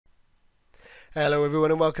Hello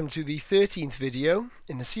everyone and welcome to the 13th video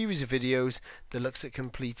in the series of videos that looks at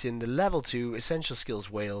completing the Level 2 Essential Skills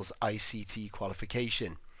Wales ICT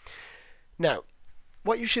qualification. Now,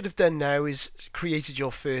 what you should have done now is created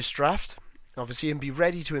your first draft, obviously, and be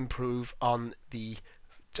ready to improve onto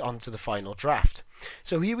the final draft.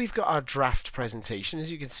 So here we've got our draft presentation. As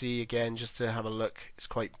you can see, again, just to have a look, it's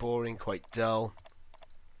quite boring, quite dull.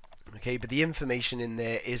 Okay, but the information in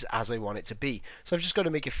there is as I want it to be. So I've just got to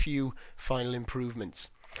make a few final improvements.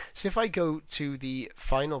 So if I go to the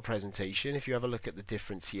final presentation, if you have a look at the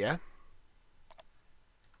difference here,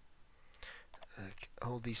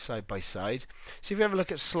 hold these side by side. So if you have a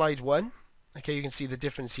look at slide 1, okay, you can see the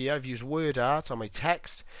difference here. I've used word art on my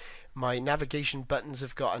text. My navigation buttons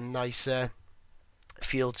have got a nicer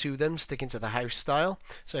feel to them, sticking to the house style.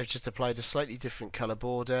 So I've just applied a slightly different color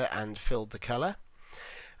border and filled the color.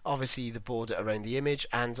 Obviously the border around the image,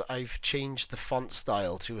 and I've changed the font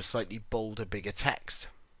style to a slightly bolder, bigger text.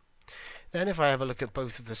 Then if I have a look at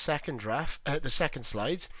both of the second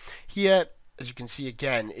slides, here, as you can see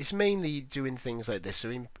again, it's mainly doing things like this,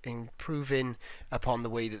 so improving upon the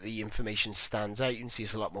way that the information stands out. You can see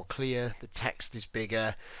it's a lot more clear, the text is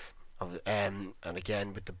bigger, and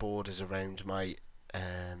again with the borders around my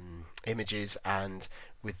images and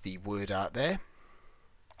with the word art there.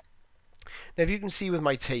 Now if you can see with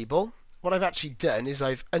my table, what I've actually done is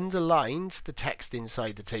I've underlined the text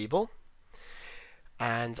inside the table,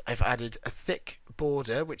 and I've added a thick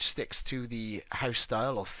border which sticks to the house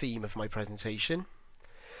style or theme of my presentation.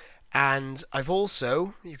 And I've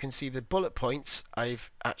also, you can see the bullet points, I've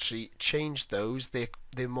actually changed those.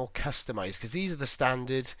 They're more customized because these are the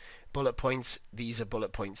standard bullet points. These are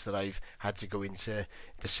bullet points that I've had to go into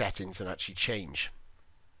the settings and actually change.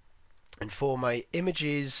 And for my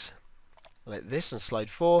images like this on slide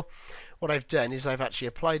 4, what I've done is I've actually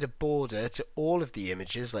applied a border to all of the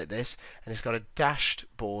images like this, and it's got a dashed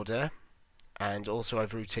border, and also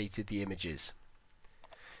I've rotated the images.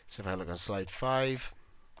 So if I look on slide 5,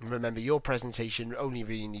 remember your presentation only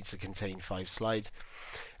really needs to contain 5 slides.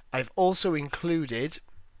 I've also included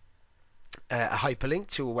a hyperlink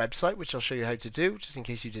to a website which I'll show you how to do, just in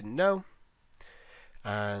case you didn't know.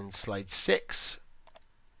 And slide 6,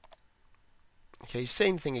 okay,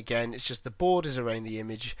 same thing again, it's just the borders around the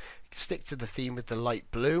image stick to the theme with the light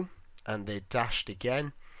blue, and they're dashed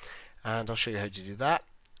again, and I'll show you how to do that.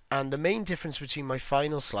 And the main difference between my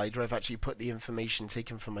final slide, where I've actually put the information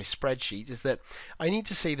taken from my spreadsheet, is that I need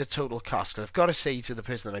to say the total cost, because I've got to say to the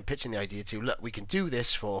person that I'm pitching the idea to, look, we can do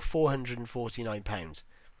this for £449.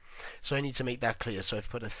 So I need to make that clear, so I've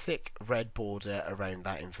put a thick red border around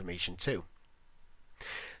that information too.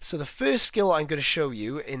 So the first skill I'm going to show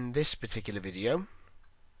you in this particular video,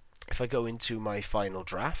 if I go into my final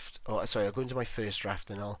draft, or sorry, I'll go into my first draft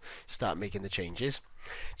and I'll start making the changes.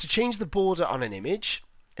 To change the border on an image,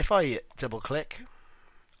 if I double click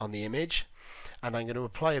on the image and I'm going to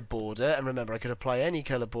apply a border, and remember I could apply any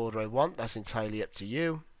color border I want, that's entirely up to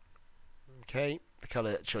you. Okay, the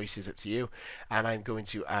color choice is up to you, and I'm going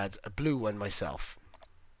to add a blue one myself.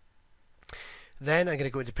 Then I'm going to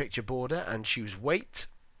go into picture border and choose weight.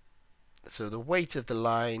 So the weight of the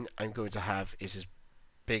line I'm going to have is as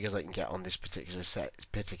big as I can get on this particular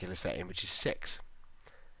setting, which is 6.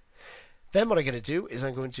 Then what I'm going to do is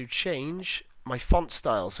I'm going to change my font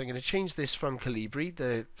style. So I'm going to change this from Calibri,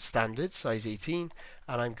 the standard size 18,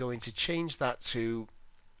 and I'm going to change that to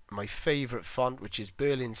my favorite font, which is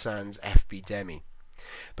Berlin Sans FB Demi.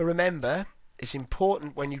 But remember, it's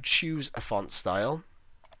important when you choose a font style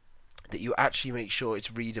that you actually make sure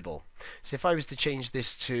it's readable. So if I was to change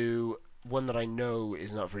this to one that I know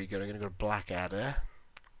is not very good, I'm going to go to Blackadder.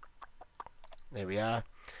 There we are.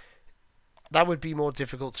 That would be more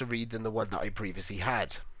difficult to read than the one that I previously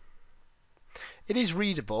had. It is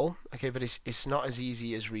readable, okay, but it's not as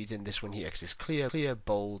easy as reading this one here, because it's clear,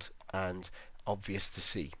 bold, and obvious to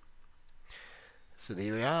see. So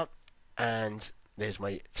there we are, and there's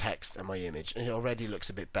my text and my image, and it already looks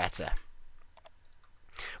a bit better.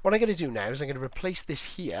 What I'm going to do now is I'm going to replace this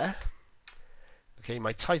here. Okay,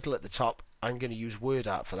 my title at the top, I'm going to use word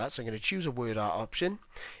art for that, so I'm going to choose a word art option.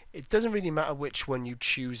 It doesn't really matter which one you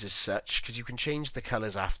choose as such, because you can change the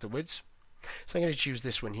colors afterwards. So I'm going to choose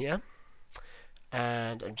this one here,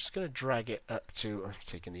 and I'm just going to drag it up to, I've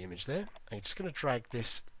taken the image there, I'm just going to drag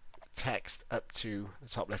this text up to the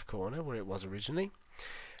top left corner where it was originally,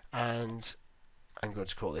 and I'm going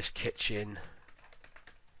to call this kitchen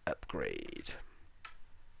upgrade.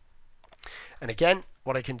 And again,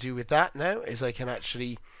 what I can do with that now is I can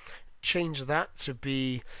actually change that to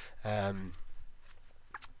be,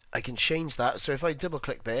 I can change that, so if I double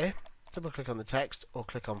click there, double click on the text or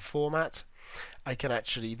click on format, I can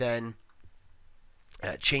actually then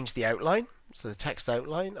change the outline. So the text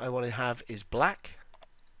outline I want to have is black,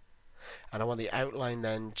 and I want the outline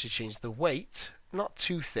then to change the weight, not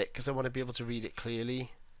too thick because I want to be able to read it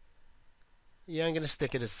clearly. Yeah, I'm going to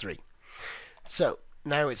stick it as 3. So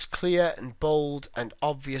now it's clear and bold and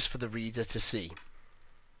obvious for the reader to see.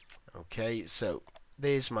 Okay, so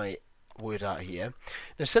there's my word art here.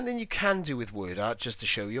 Now something you can do with word art, just to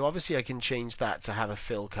show you, obviously I can change that to have a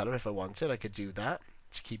fill color if I wanted. I could do that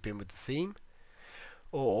to keep in with the theme,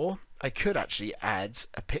 or I could actually add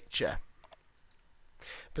a picture,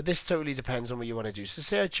 but this totally depends on what you want to do. So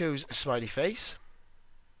say I chose a smiley face.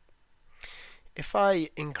 If I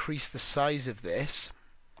increase the size of this,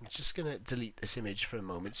 I'm just going to delete this image for a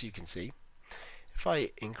moment so you can see. If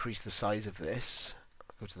I increase the size of this,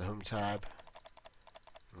 I'll go to the Home tab,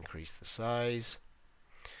 increase the size.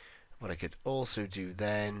 What I could also do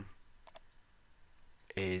then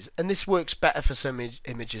is, and this works better for some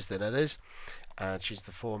images than others, change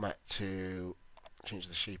the format to, change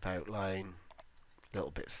the shape outline a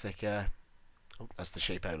little bit thicker. Oh, that's the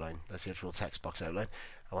shape outline, that's the actual text box outline.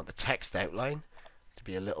 I want the text outline to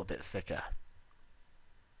be a little bit thicker.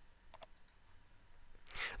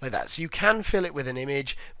 Like that. So you can fill it with an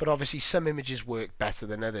image, but obviously some images work better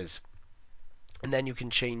than others. And then you can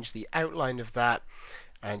change the outline of that,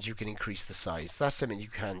 and you can increase the size. That's something you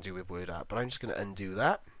can do with word art, but I'm just going to undo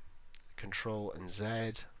that. Control and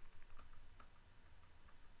Z.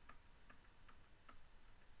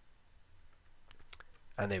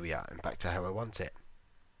 And there we are, and back to how I want it.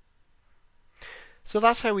 So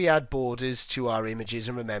that's how we add borders to our images,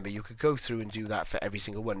 and remember you could go through and do that for every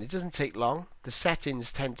single one. It doesn't take long. The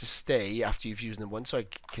settings tend to stay after you've used them once, so I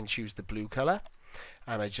can choose the blue color,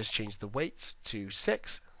 and I just change the weight to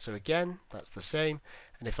 6. So again, that's the same.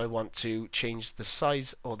 And if I want to change the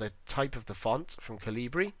size or the type of the font from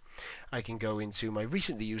Calibri, I can go into my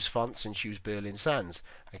recently used fonts and choose Berlin Sans.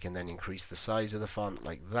 I can then increase the size of the font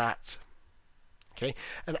like that. Okay,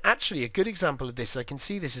 and actually a good example of this, I can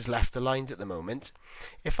see this is left aligned at the moment.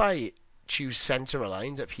 If I choose center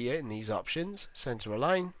aligned up here in these options, center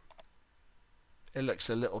align, it looks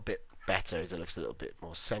a little bit better, as it looks a little bit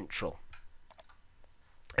more central.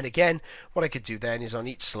 And again, what I could do then is on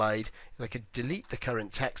each slide, I could delete the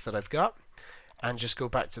current text that I've got and just go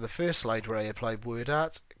back to the first slide where I applied word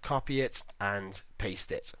art, copy it and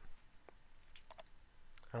paste it.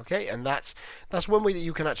 Okay, and that's one way that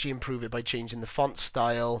you can actually improve it, by changing the font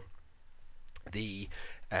style, the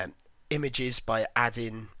images by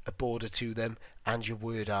adding a border to them, and your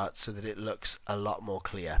word art so that it looks a lot more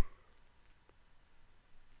clear.